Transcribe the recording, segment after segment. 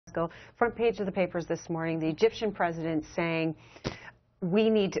Front page of the papers this morning, the Egyptian president saying, we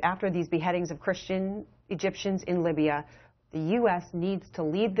need to, after these beheadings of Christian Egyptians in Libya, the U.S. needs to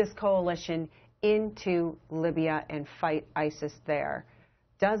lead this coalition into Libya and fight ISIS there.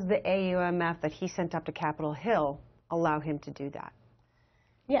 Does the AUMF that he sent up to Capitol Hill allow him to do that?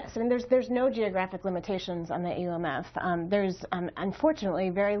 Yes, I mean, there's no geographic limitations on the AUMF. There's unfortunately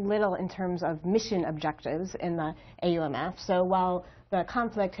very little in terms of mission objectives in the AUMF. So while the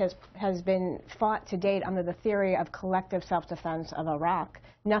conflict has been fought to date under the theory of collective self-defense of Iraq,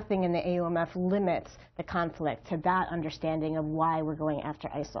 nothing in the AUMF limits the conflict to that understanding of why we're going after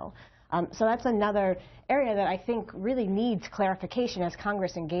ISIL. So that's another area that I think really needs clarification as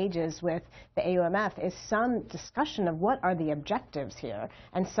Congress engages with the AUMF, is some discussion of what are the objectives here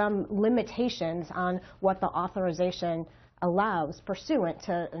and some limitations on what the authorization allows pursuant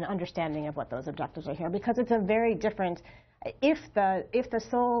to an understanding of what those objectives are here. Because it's a very different, if the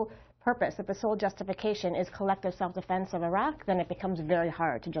sole purpose, if the sole justification is collective self-defense of Iraq, then it becomes very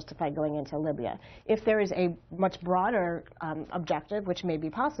hard to justify going into Libya. If there is a much broader objective, which may be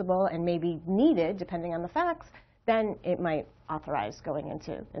possible and may be needed, depending on the facts, then it might authorize going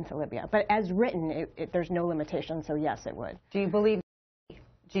into Libya. But as written, there's no limitation, so yes, it would. Do you believe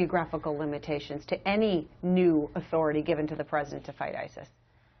geographical limitations to any new authority given to the president to fight ISIS?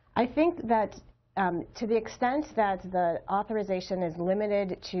 I think that to the extent that the authorization is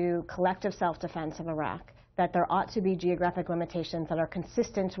limited to collective self-defense of Iraq, that there ought to be geographic limitations that are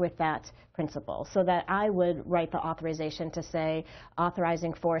consistent with that principle. So that I would write the authorization to say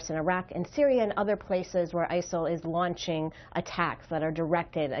authorizing force in Iraq and Syria and other places where ISIL is launching attacks that are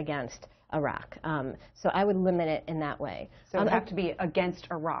directed against Iraq. So I would limit it in that way. So it would have to be against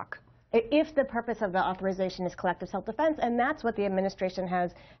Iraq. If the purpose of the authorization is collective self-defense, and that's what the administration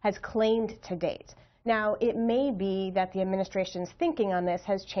has claimed to date. Now, it may be that the administration's thinking on this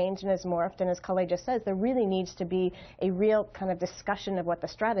has changed and has morphed, and as Khaled just says, there really needs to be a real kind of discussion of what the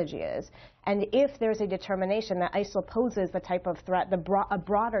strategy is. And if there's a determination that ISIL poses the type of threat, a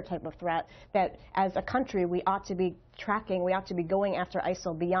broader type of threat, that as a country we ought to be tracking, we ought to be going after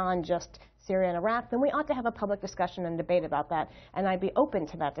ISIL beyond just Syria and Iraq, then we ought to have a public discussion and debate about that, and I'd be open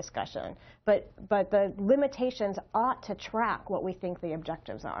to that discussion. But the limitations ought to track what we think the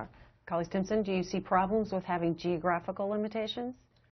objectives are. Khaled Stimson, do you see problems with having geographical limitations?